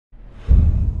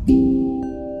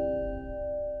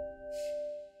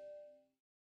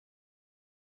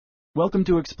Welcome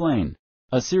to Explain,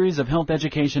 a series of health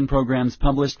education programs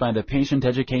published by the Patient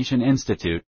Education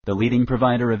Institute, the leading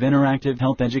provider of interactive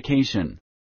health education.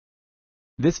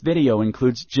 This video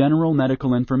includes general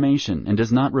medical information and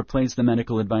does not replace the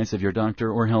medical advice of your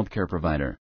doctor or healthcare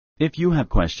provider. If you have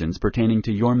questions pertaining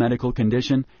to your medical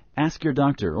condition, ask your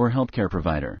doctor or healthcare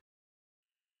provider.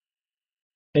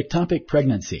 Ectopic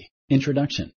pregnancy.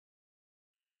 Introduction.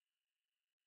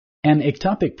 An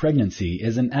ectopic pregnancy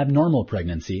is an abnormal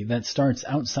pregnancy that starts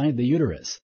outside the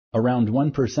uterus. Around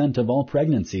 1% of all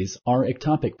pregnancies are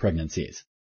ectopic pregnancies.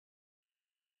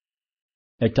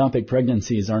 Ectopic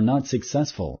pregnancies are not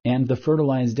successful, and the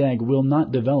fertilized egg will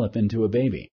not develop into a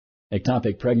baby.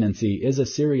 Ectopic pregnancy is a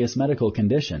serious medical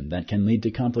condition that can lead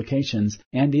to complications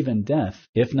and even death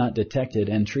if not detected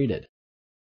and treated.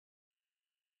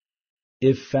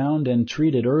 If found and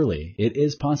treated early, it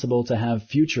is possible to have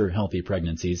future healthy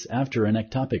pregnancies after an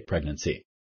ectopic pregnancy.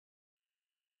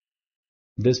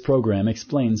 This program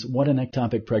explains what an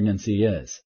ectopic pregnancy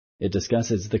is. It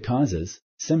discusses the causes,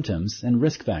 symptoms, and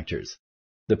risk factors.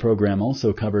 The program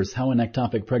also covers how an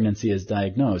ectopic pregnancy is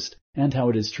diagnosed and how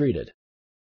it is treated.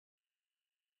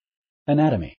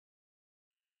 Anatomy.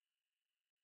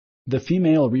 The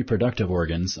female reproductive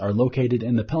organs are located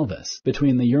in the pelvis,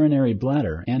 between the urinary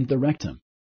bladder and the rectum.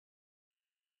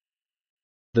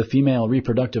 The female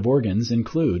reproductive organs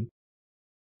include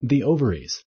the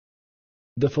ovaries,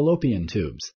 the fallopian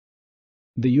tubes,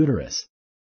 the uterus,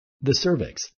 the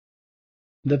cervix,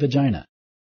 the vagina.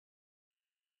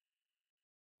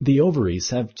 The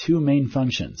ovaries have two main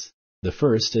functions. The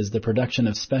first is the production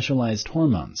of specialized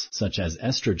hormones, such as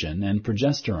estrogen and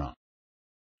progesterone.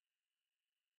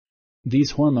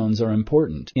 These hormones are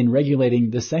important in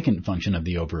regulating the second function of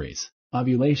the ovaries,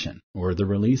 ovulation, or the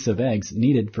release of eggs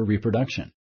needed for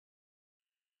reproduction.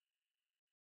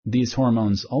 These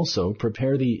hormones also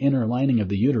prepare the inner lining of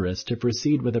the uterus to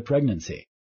proceed with a pregnancy.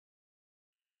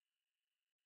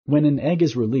 When an egg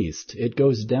is released, it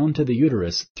goes down to the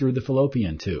uterus through the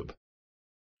fallopian tube.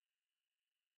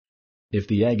 If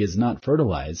the egg is not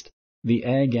fertilized, the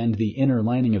egg and the inner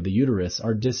lining of the uterus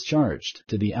are discharged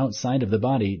to the outside of the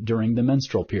body during the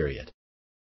menstrual period.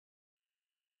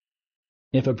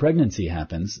 If a pregnancy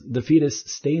happens, the fetus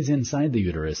stays inside the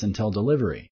uterus until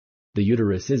delivery. The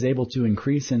uterus is able to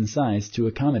increase in size to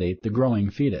accommodate the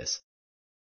growing fetus.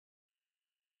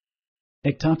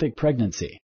 Ectopic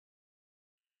pregnancy.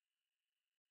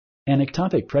 An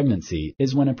ectopic pregnancy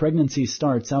is when a pregnancy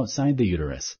starts outside the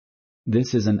uterus.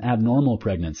 This is an abnormal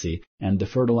pregnancy, and the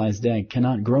fertilized egg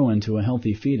cannot grow into a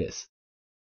healthy fetus.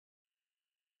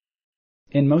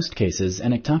 In most cases,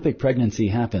 an ectopic pregnancy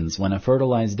happens when a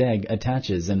fertilized egg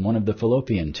attaches in one of the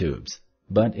fallopian tubes,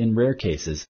 but in rare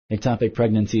cases, ectopic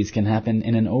pregnancies can happen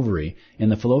in an ovary, in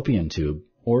the fallopian tube,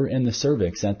 or in the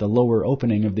cervix at the lower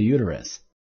opening of the uterus.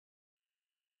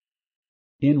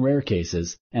 In rare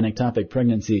cases, an ectopic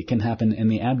pregnancy can happen in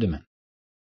the abdomen.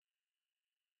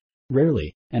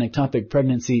 Rarely, an ectopic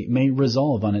pregnancy may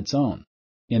resolve on its own.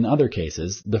 In other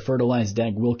cases, the fertilized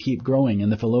egg will keep growing in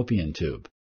the fallopian tube.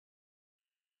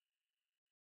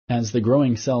 As the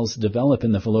growing cells develop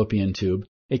in the fallopian tube,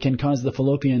 it can cause the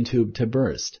fallopian tube to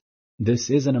burst. This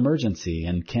is an emergency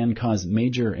and can cause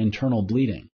major internal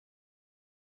bleeding.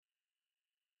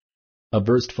 A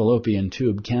burst fallopian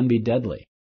tube can be deadly.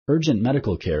 Urgent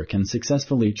medical care can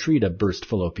successfully treat a burst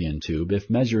fallopian tube if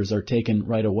measures are taken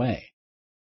right away.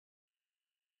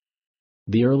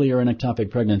 The earlier an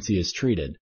ectopic pregnancy is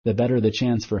treated, the better the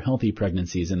chance for healthy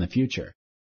pregnancies in the future.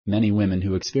 Many women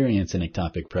who experience an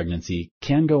ectopic pregnancy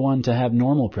can go on to have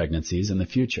normal pregnancies in the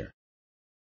future.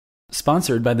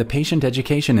 Sponsored by the Patient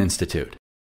Education Institute.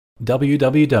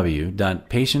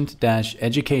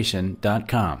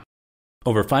 www.patient-education.com.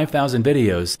 Over 5,000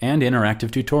 videos and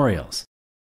interactive tutorials.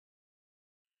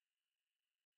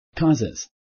 Causes.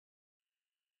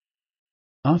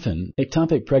 Often,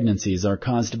 ectopic pregnancies are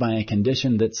caused by a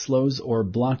condition that slows or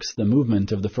blocks the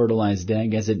movement of the fertilized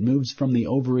egg as it moves from the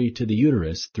ovary to the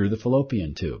uterus through the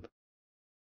fallopian tube.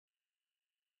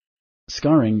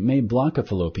 Scarring may block a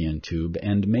fallopian tube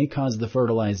and may cause the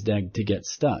fertilized egg to get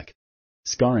stuck.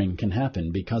 Scarring can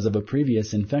happen because of a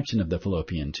previous infection of the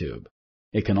fallopian tube.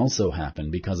 It can also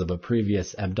happen because of a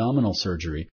previous abdominal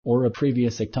surgery or a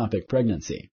previous ectopic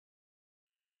pregnancy.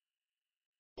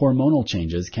 Hormonal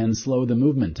changes can slow the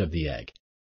movement of the egg.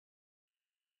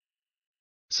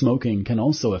 Smoking can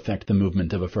also affect the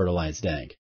movement of a fertilized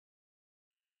egg.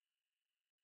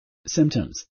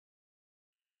 Symptoms.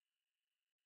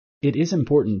 It is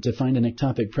important to find an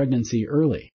ectopic pregnancy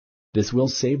early. This will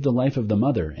save the life of the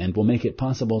mother and will make it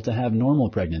possible to have normal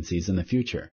pregnancies in the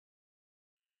future.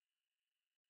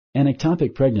 An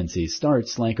ectopic pregnancy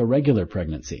starts like a regular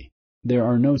pregnancy. There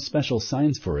are no special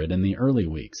signs for it in the early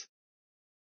weeks.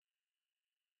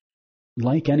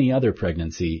 Like any other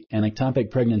pregnancy, an ectopic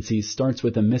pregnancy starts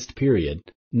with a missed period,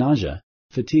 nausea,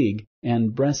 fatigue,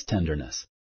 and breast tenderness.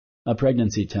 A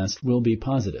pregnancy test will be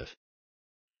positive.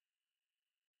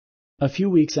 A few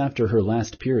weeks after her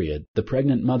last period, the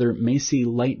pregnant mother may see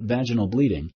light vaginal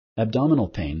bleeding, abdominal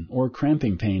pain, or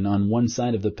cramping pain on one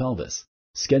side of the pelvis.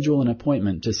 Schedule an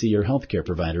appointment to see your healthcare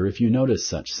provider if you notice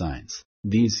such signs.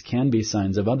 These can be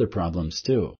signs of other problems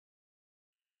too.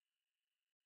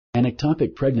 An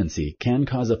ectopic pregnancy can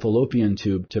cause a fallopian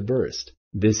tube to burst.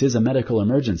 This is a medical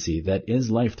emergency that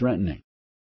is life-threatening.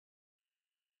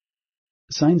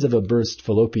 Signs of a burst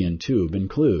fallopian tube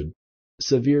include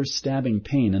severe stabbing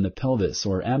pain in the pelvis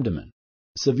or abdomen,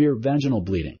 severe vaginal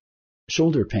bleeding,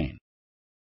 shoulder pain,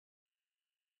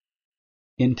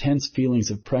 intense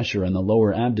feelings of pressure in the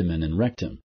lower abdomen and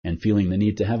rectum, and feeling the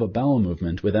need to have a bowel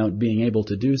movement without being able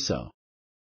to do so,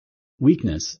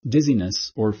 weakness,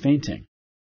 dizziness, or fainting.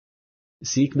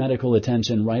 Seek medical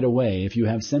attention right away if you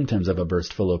have symptoms of a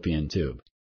burst fallopian tube.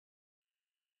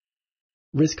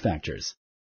 Risk factors.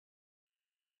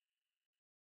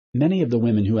 Many of the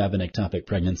women who have an ectopic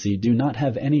pregnancy do not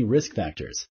have any risk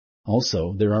factors.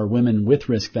 Also, there are women with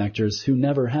risk factors who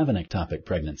never have an ectopic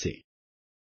pregnancy.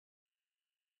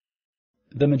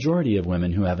 The majority of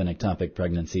women who have an ectopic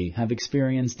pregnancy have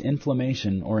experienced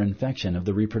inflammation or infection of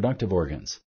the reproductive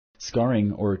organs.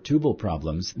 Scarring or tubal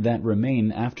problems that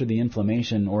remain after the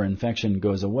inflammation or infection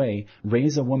goes away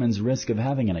raise a woman's risk of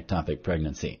having an ectopic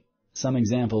pregnancy. Some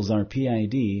examples are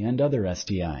PID and other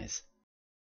STIs.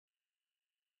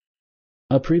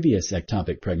 A previous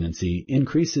ectopic pregnancy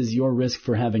increases your risk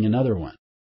for having another one.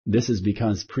 This is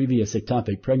because previous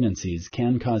ectopic pregnancies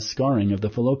can cause scarring of the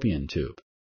fallopian tube.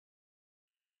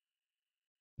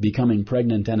 Becoming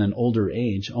pregnant at an older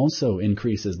age also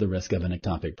increases the risk of an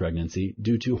ectopic pregnancy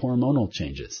due to hormonal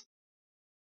changes.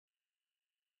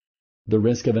 The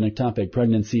risk of an ectopic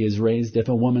pregnancy is raised if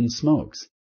a woman smokes.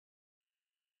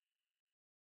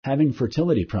 Having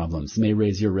fertility problems may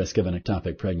raise your risk of an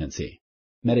ectopic pregnancy.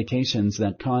 Medications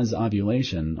that cause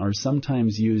ovulation are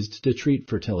sometimes used to treat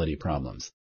fertility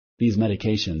problems. These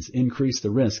medications increase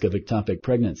the risk of ectopic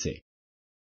pregnancy.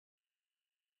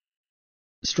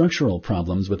 Structural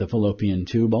problems with the fallopian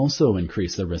tube also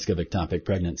increase the risk of ectopic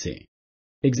pregnancy.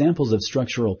 Examples of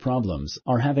structural problems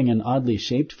are having an oddly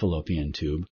shaped fallopian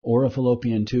tube or a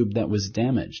fallopian tube that was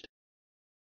damaged.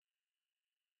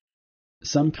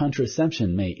 Some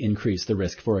contraception may increase the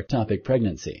risk for ectopic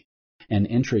pregnancy. An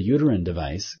intrauterine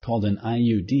device called an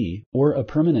IUD or a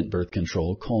permanent birth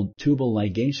control called tubal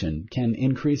ligation can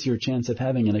increase your chance of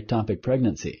having an ectopic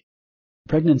pregnancy.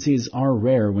 Pregnancies are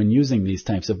rare when using these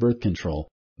types of birth control,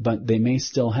 but they may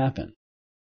still happen.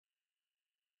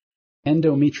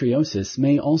 Endometriosis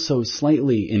may also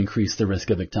slightly increase the risk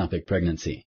of ectopic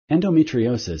pregnancy.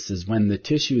 Endometriosis is when the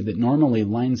tissue that normally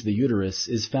lines the uterus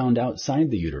is found outside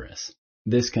the uterus.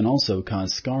 This can also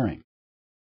cause scarring.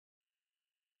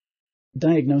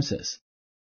 Diagnosis.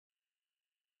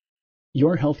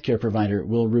 Your healthcare provider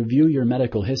will review your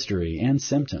medical history and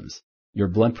symptoms. Your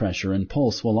blood pressure and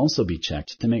pulse will also be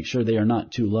checked to make sure they are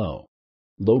not too low.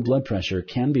 Low blood pressure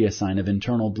can be a sign of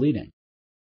internal bleeding.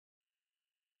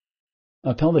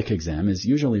 A pelvic exam is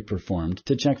usually performed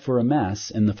to check for a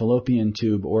mass in the fallopian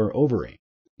tube or ovary,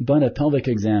 but a pelvic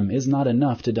exam is not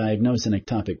enough to diagnose an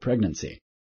ectopic pregnancy.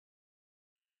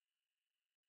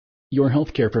 Your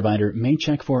healthcare provider may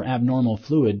check for abnormal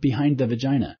fluid behind the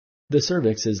vagina. The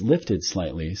cervix is lifted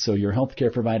slightly so your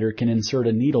healthcare provider can insert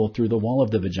a needle through the wall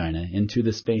of the vagina into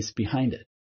the space behind it.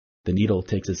 The needle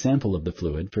takes a sample of the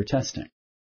fluid for testing.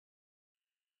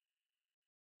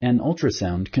 An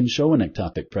ultrasound can show an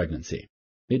ectopic pregnancy.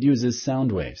 It uses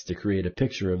sound waves to create a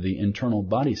picture of the internal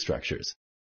body structures.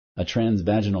 A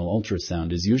transvaginal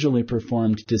ultrasound is usually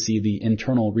performed to see the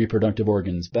internal reproductive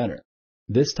organs better.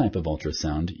 This type of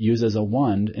ultrasound uses a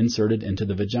wand inserted into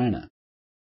the vagina.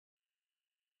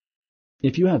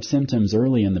 If you have symptoms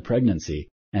early in the pregnancy,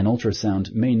 an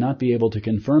ultrasound may not be able to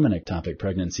confirm an ectopic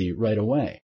pregnancy right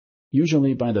away.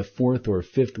 Usually by the 4th or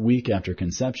 5th week after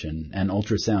conception, an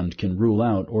ultrasound can rule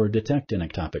out or detect an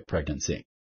ectopic pregnancy.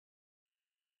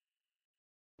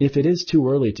 If it is too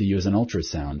early to use an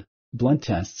ultrasound, blood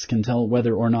tests can tell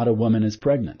whether or not a woman is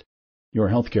pregnant. Your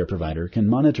healthcare provider can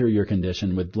monitor your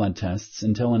condition with blood tests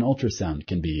until an ultrasound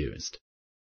can be used.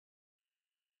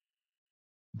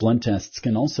 Blood tests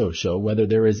can also show whether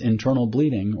there is internal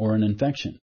bleeding or an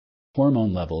infection.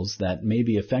 Hormone levels that may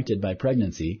be affected by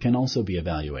pregnancy can also be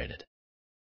evaluated.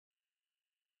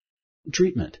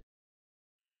 Treatment.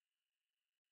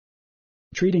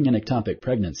 Treating an ectopic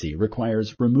pregnancy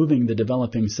requires removing the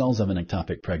developing cells of an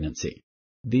ectopic pregnancy.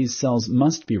 These cells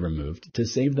must be removed to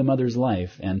save the mother's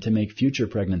life and to make future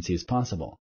pregnancies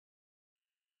possible.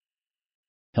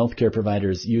 Healthcare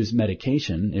providers use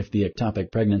medication if the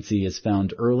ectopic pregnancy is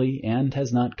found early and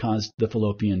has not caused the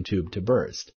fallopian tube to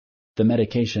burst. The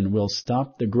medication will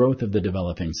stop the growth of the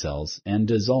developing cells and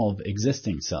dissolve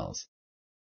existing cells.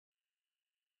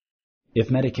 If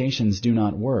medications do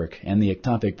not work and the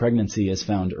ectopic pregnancy is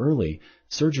found early,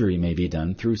 surgery may be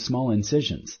done through small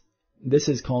incisions. This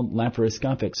is called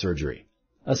laparoscopic surgery.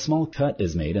 A small cut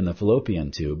is made in the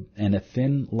fallopian tube and a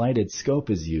thin, lighted scope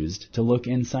is used to look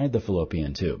inside the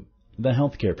fallopian tube. The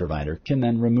healthcare provider can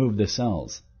then remove the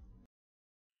cells.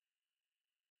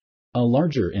 A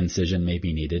larger incision may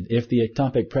be needed if the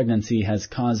ectopic pregnancy has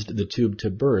caused the tube to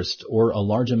burst or a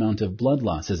large amount of blood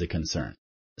loss is a concern.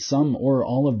 Some or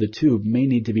all of the tube may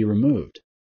need to be removed.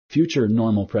 Future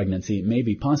normal pregnancy may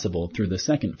be possible through the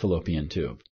second fallopian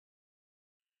tube.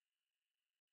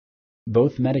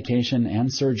 Both medication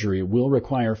and surgery will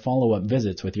require follow-up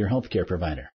visits with your healthcare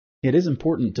provider. It is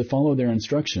important to follow their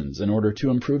instructions in order to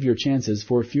improve your chances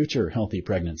for future healthy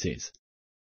pregnancies.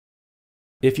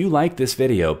 If you like this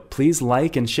video, please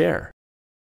like and share.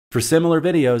 For similar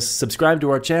videos, subscribe to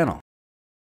our channel.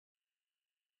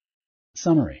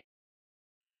 Summary.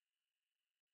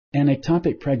 An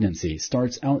ectopic pregnancy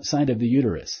starts outside of the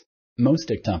uterus. Most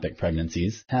ectopic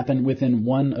pregnancies happen within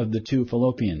one of the two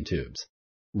fallopian tubes.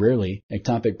 Rarely,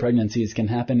 ectopic pregnancies can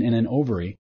happen in an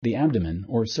ovary, the abdomen,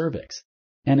 or cervix.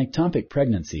 An ectopic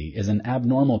pregnancy is an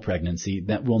abnormal pregnancy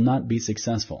that will not be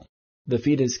successful. The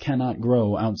fetus cannot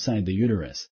grow outside the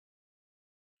uterus.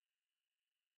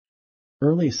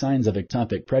 Early signs of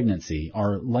ectopic pregnancy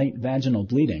are light vaginal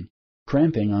bleeding,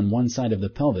 cramping on one side of the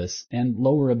pelvis, and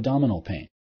lower abdominal pain.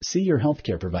 See your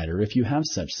healthcare provider if you have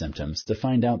such symptoms to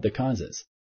find out the causes.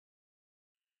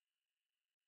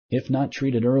 If not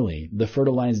treated early, the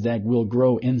fertilized egg will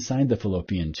grow inside the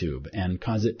fallopian tube and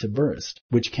cause it to burst,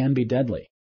 which can be deadly.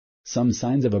 Some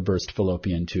signs of a burst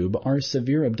fallopian tube are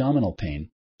severe abdominal pain,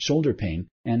 shoulder pain,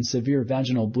 and severe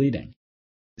vaginal bleeding.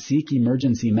 Seek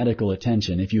emergency medical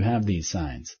attention if you have these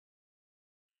signs.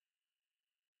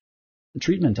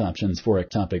 Treatment options for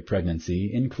ectopic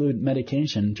pregnancy include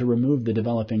medication to remove the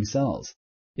developing cells.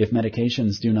 If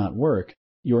medications do not work,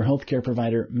 your healthcare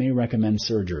provider may recommend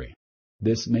surgery.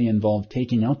 This may involve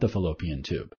taking out the fallopian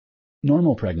tube.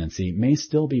 Normal pregnancy may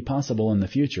still be possible in the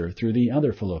future through the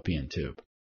other fallopian tube.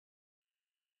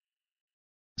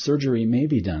 Surgery may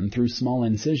be done through small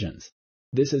incisions.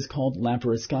 This is called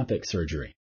laparoscopic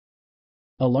surgery.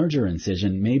 A larger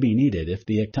incision may be needed if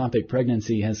the ectopic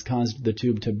pregnancy has caused the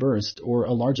tube to burst or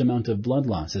a large amount of blood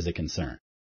loss is a concern.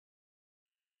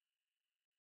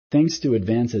 Thanks to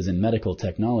advances in medical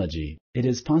technology, it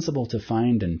is possible to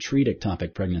find and treat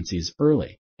ectopic pregnancies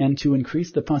early and to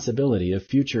increase the possibility of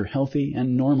future healthy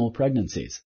and normal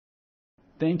pregnancies.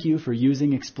 Thank you for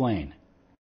using Explain.